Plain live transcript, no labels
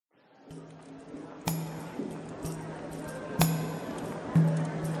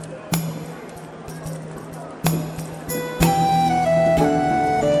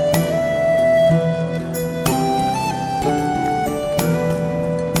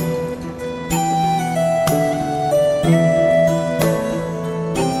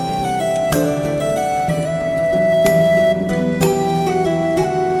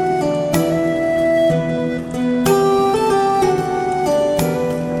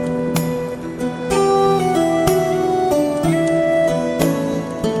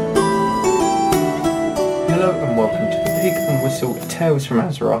Tales from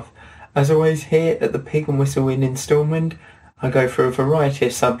Azeroth. As always, here at the Pig and Whistle Inn in Stormwind, I go through a variety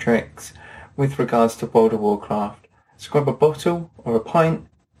of subjects with regards to World of Warcraft. So grab a bottle or a pint,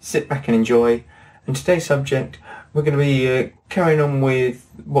 sit back and enjoy. And today's subject, we're going to be carrying on with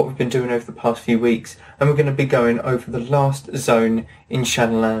what we've been doing over the past few weeks, and we're going to be going over the last zone in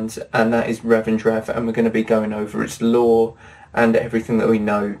Shadowlands, and that is Revendreth, and we're going to be going over its lore and everything that we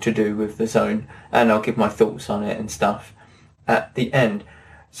know to do with the zone, and I'll give my thoughts on it and stuff at the end.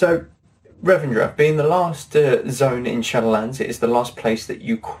 So, Revendreth being the last zone in Shadowlands, it is the last place that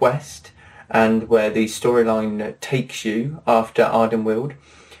you quest and where the storyline takes you after Ardenweald.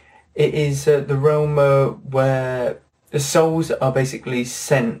 It is the realm where the souls are basically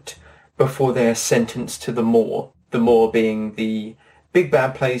sent before they are sentenced to the Maw. The Maw being the big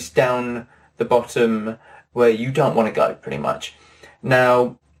bad place down the bottom where you don't want to go, pretty much.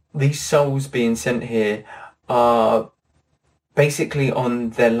 Now, these souls being sent here are basically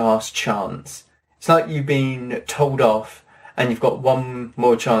on their last chance. It's like you've been told off and you've got one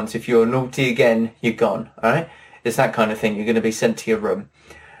more chance. If you're naughty again, you're gone, alright? It's that kind of thing. You're going to be sent to your room.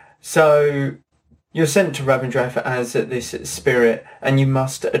 So, you're sent to Revendreth as this spirit, and you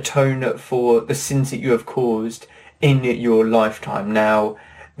must atone for the sins that you have caused in your lifetime. Now,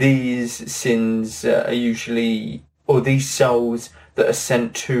 these sins are usually, or these souls that are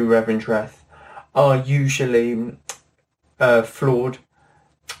sent to Revendreth are usually flawed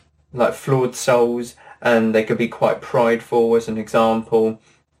souls, and they could be quite prideful, as an example.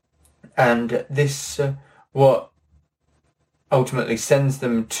 And this, what ultimately sends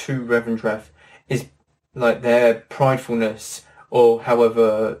them to Revendreth is like their pridefulness, or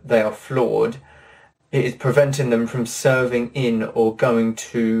however they are flawed. It is preventing them from serving in or going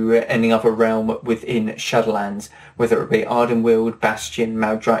to any other realm within Shadowlands, whether it be Ardenweald, Bastion,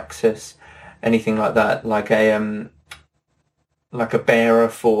 Maldraxxus, anything like that, like a bearer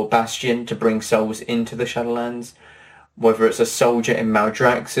for Bastion to bring souls into the Shadowlands, whether it's a soldier in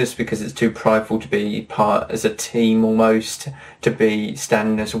Maldraxxus because it's too prideful to be part as a team almost, to be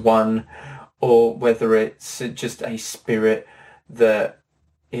standing as one, or whether it's just a spirit that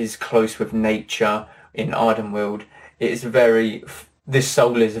is close with nature in Ardenweald. This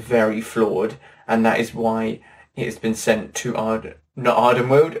soul is very flawed, and that is why it has been sent to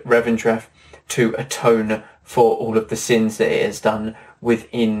Revendreth, to atone for all of the sins that it has done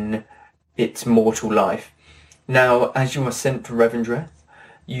within its mortal life. Now, as you are sent to Revendreth,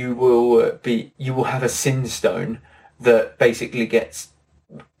 you will have a sin stone that basically gets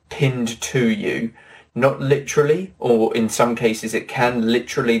pinned to you. Not literally, or in some cases it can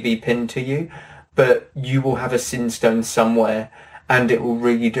literally be pinned to you, but you will have a sin stone somewhere, and it will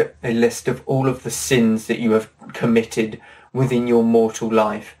read a list of all of the sins that you have committed within your mortal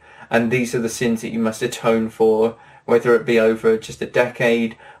life. And these are the sins that you must atone for, whether it be over just a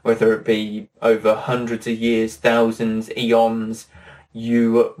decade, whether it be over hundreds of years, thousands, eons.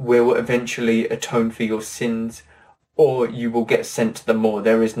 You will eventually atone for your sins, or you will get sent to the Maw.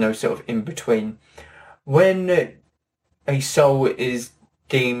 There is no sort of in-between. When a soul is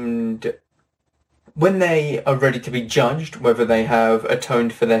deemed, when they are ready to be judged, whether they have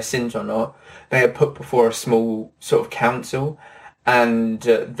atoned for their sins or not, they are put before a small sort of council, and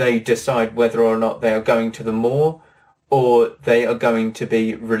they decide whether or not they are going to the Maw, or they are going to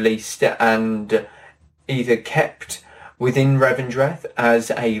be released and either kept within Revendreth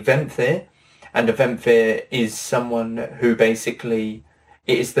as a Venthyr. And a Venthyr is someone who basically,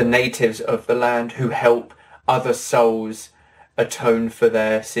 it is the natives of the land who help other souls atone for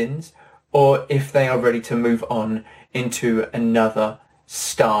their sins, or if they are ready to move on into another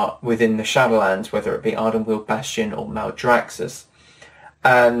start within the Shadowlands, whether it be Ardenweald, Bastion, or Maldraxxus.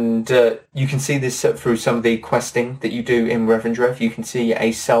 And you can see this through some of the questing that you do in Revendreth. You can see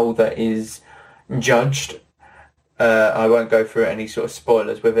a soul that is judged. I won't go through any sort of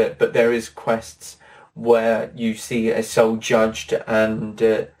spoilers with it, but there is quests where you see a soul judged, and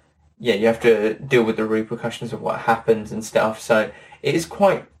you have to deal with the repercussions of what happens and stuff. So it is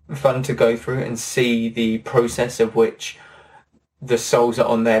quite fun to go through and see the process of which the souls are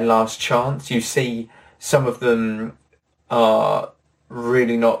on their last chance. You see some of them are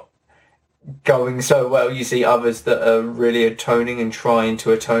really not going so well. You see others that are really atoning and trying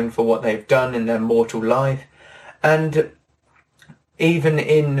to atone for what they've done in their mortal life. And even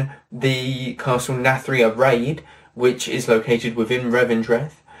in the Castle Nathria raid, which is located within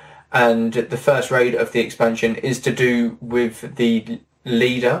Revendreth, and the first raid of the expansion is to do with the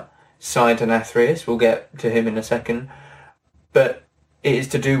leader, Sidon-Athreus. We'll get to him in a second. But it is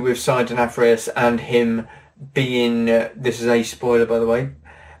to do with Sidon-Athreus and him being, this is a spoiler by the way,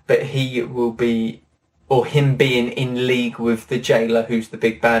 but he will be or him being in league with the jailer, who's the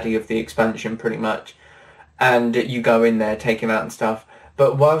big baddie of the expansion, pretty much. And you go in there, take him out and stuff.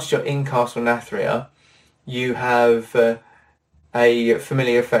 But whilst you're in Castle Nathria, you have a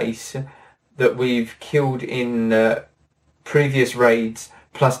familiar face that we've killed in previous raids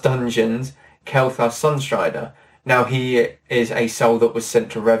plus dungeons, Kelthar Sunstrider. Now he is a soul that was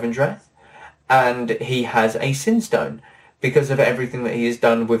sent to Revendreth, and he has a sin stone. Because of everything that he has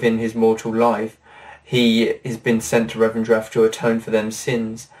done within his mortal life, he has been sent to Revendreth to atone for them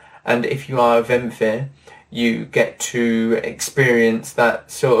sins. And if you are a Venthyr, you get to experience that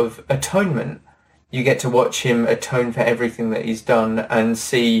sort of atonement. You get to watch him atone for everything that he's done and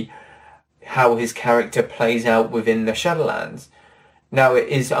see how his character plays out within the Shadowlands. Now, it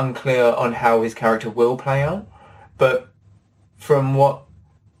is unclear on how his character will play out, but from what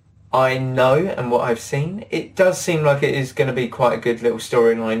I know and what I've seen, it does seem like it is going to be quite a good little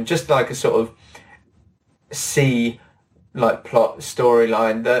storyline, just like a sort of plot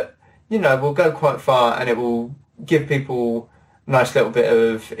storyline that, you know, will go quite far, and it will give people a nice little bit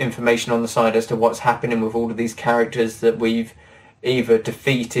of information on the side as to what's happening with all of these characters that we've either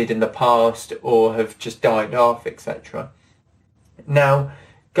defeated in the past or have just died off, etc. Now,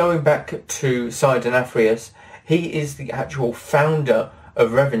 going back to Sardathrius, he is the actual founder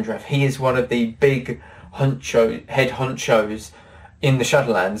of Revendreth. He is one of the big head honchos in the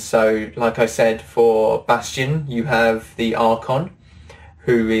Shadowlands. So, like I said, for Bastion, you have the Archon,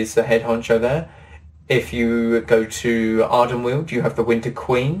 who is the head honcho there. If you go to Ardenweald, you have the Winter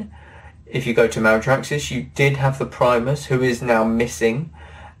Queen. If you go to Maldraxxus, you did have the Primus, who is now missing.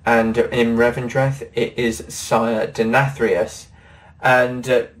 And in Revendreth, it is Sire Denathrius.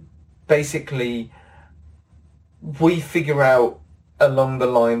 And basically, we figure out along the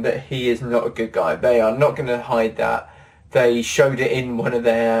line that he is not a good guy. They are not going to hide that. They showed it in one of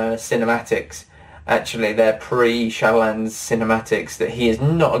their cinematics. Actually, their pre-Shadowlands cinematics, that he is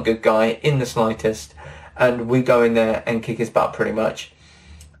not a good guy in the slightest, and we go in there and kick his butt pretty much.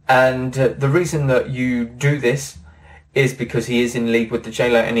 And the reason that you do this is because he is in league with the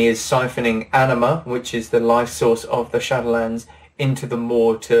jailer, and he is siphoning anima, which is the life source of the Shadowlands, into the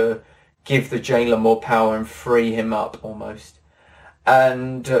Maw to give the jailer more power and free him up almost.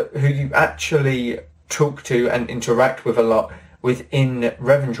 And who you actually talk to and interact with a lot within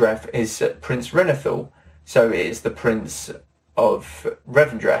Revendreth is Prince Renathal. So it is the Prince of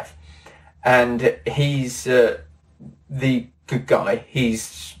Revendreth. And he's the good guy.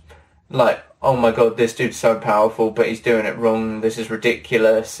 He's like, oh my god, this dude's so powerful, but he's doing it wrong. This is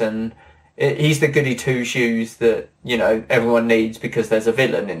ridiculous. And he's the goody two-shoes that, you know, everyone needs because there's a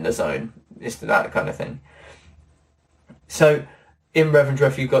villain in the zone. It's that kind of thing. So in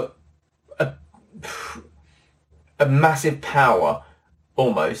Revendreth, you've got a massive power,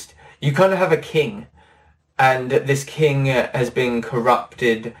 almost. You kind of have a king, and this king has been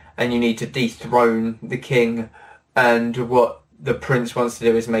corrupted, and you need to dethrone the king. And what the prince wants to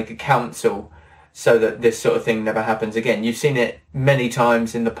do is make a council so that this sort of thing never happens again. You've seen it many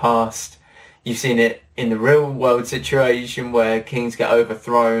times in the past. You've seen it in the real world situation where kings get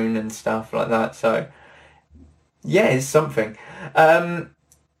overthrown and stuff like that. So yeah, it's something.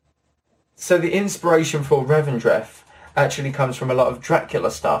 So the inspiration for Revendreth actually comes from a lot of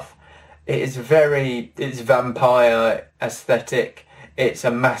Dracula stuff. It's vampire aesthetic. It's a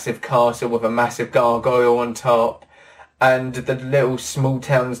massive castle with a massive gargoyle on top. And the little small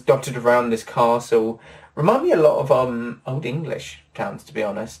towns dotted around this castle remind me a lot of Old English towns, to be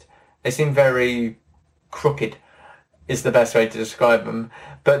honest. They seem very crooked, is the best way to describe them.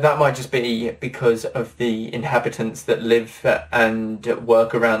 But that might just be because of the inhabitants that live and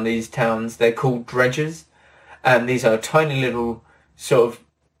work around these towns. They're called dredgers, and these are tiny little sort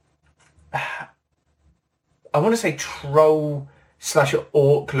of, I want to say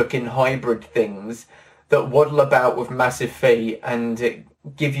troll/orc looking hybrid things that waddle about with massive feet and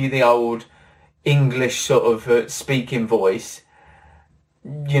give you the old English sort of speaking voice.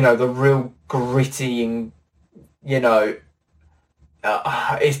 You know, the real gritty and, you know,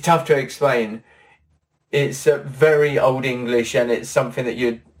 it's tough to explain. It's very Old English, and it's something that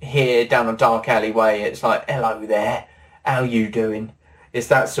you'd hear down a dark alleyway. It's like, hello there, how you doing? It's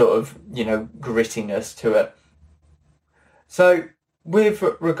that sort of, you know, grittiness to it. So with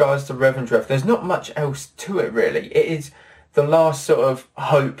regards to Revendreth, there's not much else to it really. It is the last sort of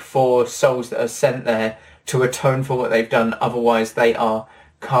hope for souls that are sent there to atone for what they've done. Otherwise they are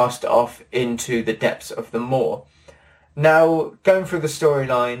cast off into the depths of the Maw. Now, going through the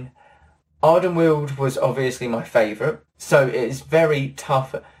storyline, Ardenweald was obviously my favourite, so it is very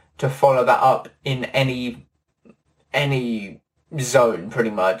tough to follow that up in any zone, pretty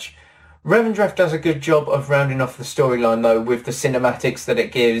much. Revendreth does a good job of rounding off the storyline though with the cinematics that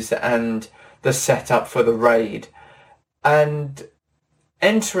it gives and the setup for the raid. And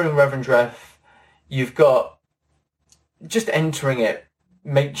entering Revendreth, you've got... just entering it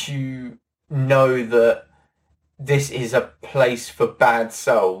makes you know that this is a place for bad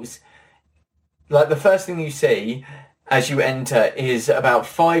souls. Like, the first thing you see as you enter is about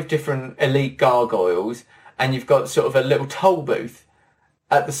 5 different elite gargoyles, and you've got sort of a little toll booth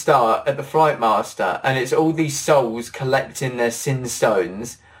at the start, at the Flight Master, and it's all these souls collecting their sin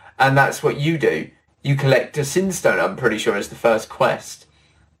stones, and that's what you do. You collect a sin stone, I'm pretty sure, is the first quest.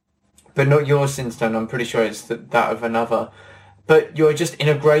 But not your sin stone, I'm pretty sure it's that of another. But you're just in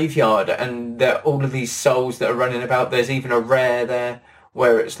a graveyard, and there are all of these souls that are running about. There's even a rare there,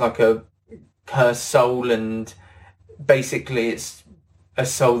 where it's like a cursed soul, and basically it's a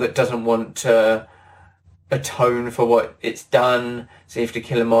soul that doesn't want to atone for what it's done, so you have to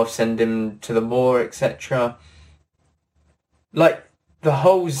kill him off, send him to the moor, etc. Like, the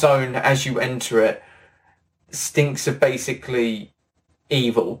whole zone as you enter it stinks of basically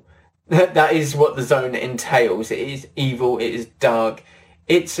evil. That is what the zone entails. It is evil, it is dark.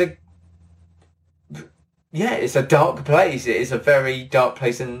 It's a dark place. It is a very dark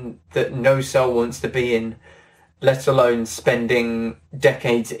place, and that no soul wants to be in, let alone spending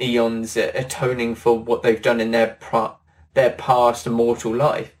decades, eons atoning for what they've done in their past mortal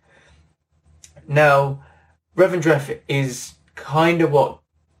life. Now, Revendreth is kind of what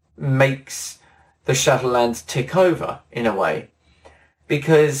makes the Shadowlands tick over, in a way.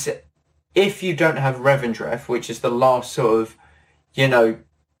 Because if you don't have Revendreth, which is the last sort of,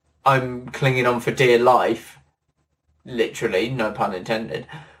 I'm clinging on for dear life, literally, no pun intended,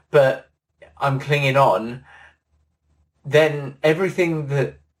 but I'm clinging on, then everything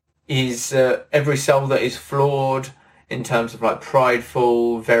that is, every soul that is flawed in terms of like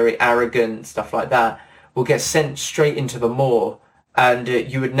prideful, very arrogant, stuff like that, will get sent straight into the moor, and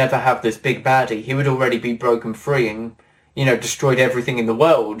you would never have this big baddie. He would already be broken free and, destroyed everything in the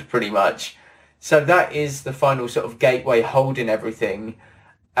world, pretty much. So that is the final sort of gateway holding everything,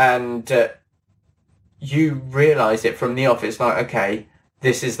 and you realise it from the off. It's like, okay,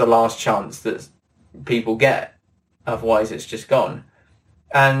 this is the last chance that people get. Otherwise, it's just gone.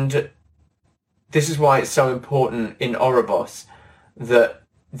 And this is why it's so important in Oribos that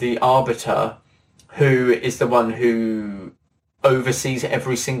the Arbiter, who is the one who oversees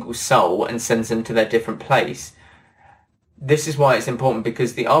every single soul and sends them to their different place, this is why it's important,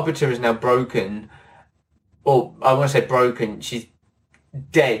 because the Arbiter is now broken, or I want to say broken, she's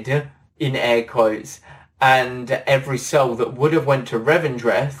dead, in air quotes, and every soul that would have went to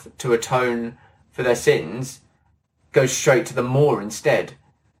Revendreth to atone for their sins goes straight to the moor instead.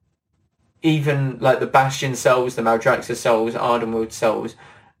 Even like the Bastion souls, the Maldraxxus souls, Ardenweald souls,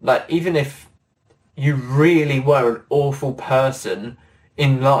 like even if you really were an awful person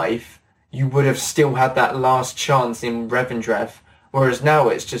in life, you would have still had that last chance in Revendreth. Whereas now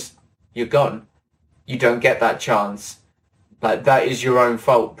it's just, you're gone. You don't get that chance. Like, that is your own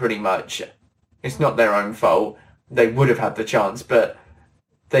fault, pretty much. It's not their own fault. They would have had the chance, but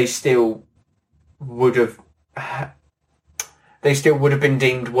they still would have been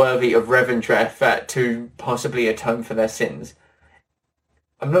deemed worthy of Revendreth to possibly atone for their sins.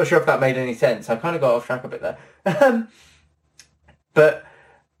 I'm not sure if that made any sense. I kind of got off track a bit there. But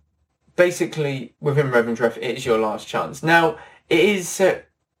basically, within Revendreth, it is your last chance. Now, it is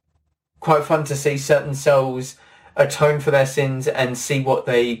quite fun to see certain souls atone for their sins and see what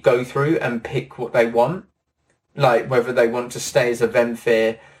they go through and pick what they want. Like, whether they want to stay as a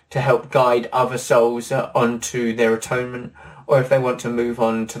Venthyr to help guide other souls onto their atonement, or if they want to move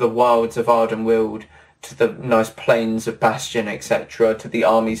on to the wilds of Ardenweald, to the nice plains of Bastion, etc., to the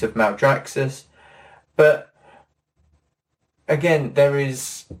armies of Maldraxxus. But again, there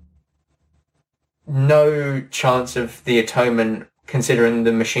is no chance of the atonement, considering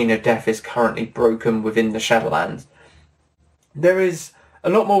the Machine of Death is currently broken within the Shadowlands. There is a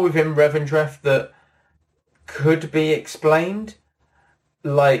lot more within Revendreth that could be explained.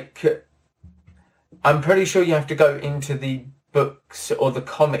 Like, I'm pretty sure you have to go into the books or the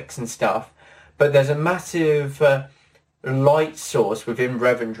comics and stuff, but there's a massive light source within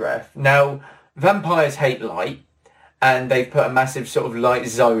Revendreth. Now, vampires hate light, and they've put a massive sort of light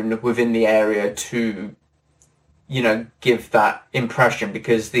zone within the area to, give that impression,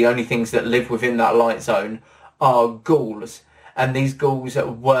 because the only things that live within that light zone are ghouls, and these ghouls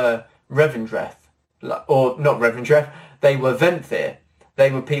were Revendreth, or not Revendreth, they were Venthyr.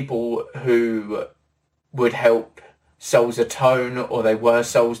 They were people who would help souls atone, or they were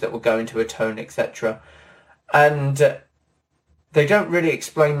souls that were going to atone, etc. And they don't really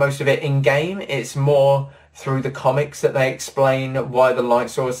explain most of it in game. It's more through the comics that they explain why the light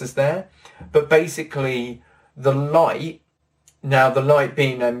source is there. But basically, the light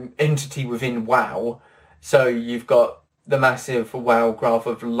being an entity within WoW, so you've got the massive WoW graph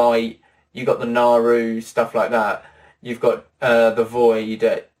of light, you've got the Naru, stuff like that, you've got the Void,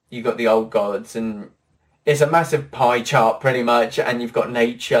 you've got the Old Gods, and it's a massive pie chart pretty much, and you've got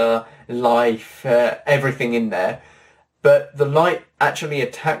nature, life, everything in there. But the light actually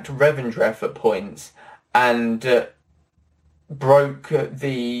attacked Revendreth at points and broke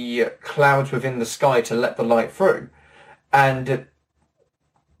the clouds within the sky to let the light through. And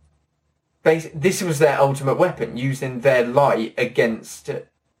this was their ultimate weapon, using their light against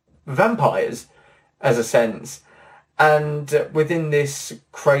vampires, as a sense. And within this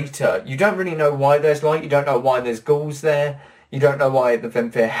crater, you don't really know why there's light. You don't know why there's ghouls there. You don't know why the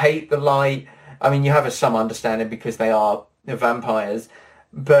Vamphir hate the light. I mean, you have some understanding because they are vampires,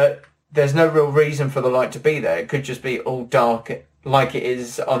 but there's no real reason for the light to be there. It could just be all dark like it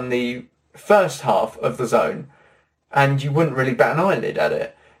is on the first half of the zone, and you wouldn't really bat an eyelid at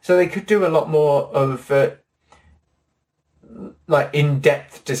it. So they could do a lot more of like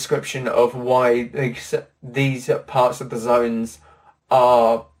in-depth description of why these parts of the zones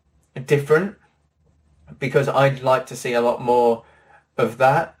are different, because I'd like to see a lot more of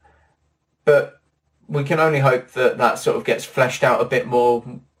that. But we can only hope that that sort of gets fleshed out a bit more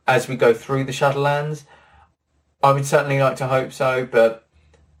as we go through the Shadowlands. I would certainly like to hope so, but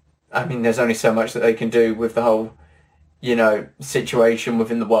I mean, there's only so much that they can do with the whole, situation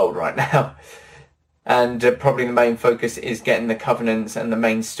within the world right now. And probably the main focus is getting the Covenants and the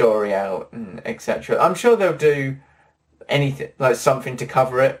main story out, and etc. I'm sure they'll do anything, like something to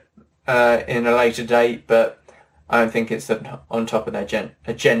cover it in a later date, but I don't think it's on top of their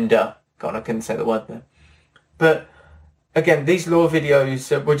agenda. God, I couldn't say the word there. But again, these lore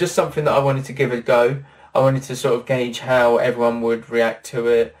videos were just something that I wanted to give a go. I wanted to sort of gauge how everyone would react to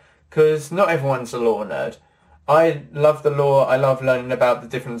it, because not everyone's a lore nerd. I love the lore. I love learning about the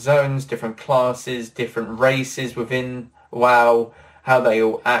different zones, different classes, different races within WoW, how they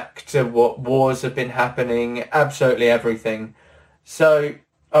all act, what wars have been happening, absolutely everything. So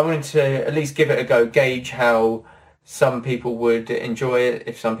I wanted to at least give it a go, gauge how some people would enjoy it,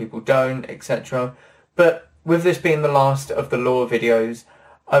 if some people don't, etc. But with this being the last of the lore videos,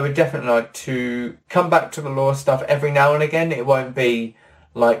 I would definitely like to come back to the lore stuff every now and again. It won't be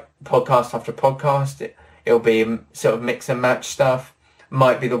like podcast after podcast. It'll be sort of mix and match stuff.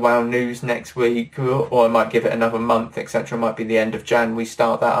 Might be the WoW news next week, or I might give it another month, etc. Might be the end of Jan, we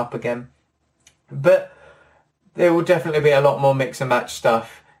start that up again. But there will definitely be a lot more mix and match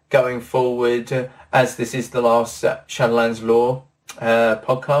stuff going forward, as this is the last Shadowlands lore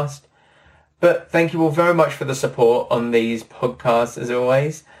podcast. But thank you all very much for the support on these podcasts, as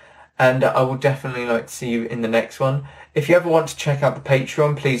always. And I will definitely like to see you in the next one. If you ever want to check out the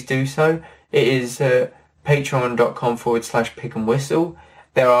Patreon, please do so. It is patreon.com/pick and whistle.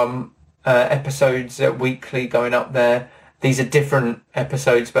 There are episodes weekly going up there. These are different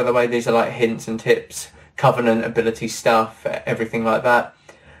episodes, by the way. These are like hints and tips, Covenant ability stuff, everything like that.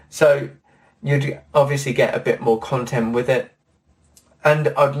 So you'd obviously get a bit more content with it. And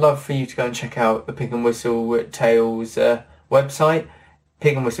I'd love for you to go and check out the Pick and Whistle Tales website,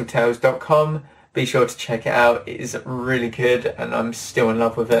 pickandwhistletales.com. Be sure to check it out. It is really good, and I'm still in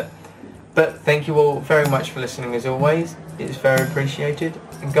love with it. But thank you all very much for listening, as always. It is very appreciated.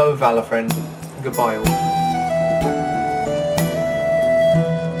 And go Valor, friend. Goodbye all.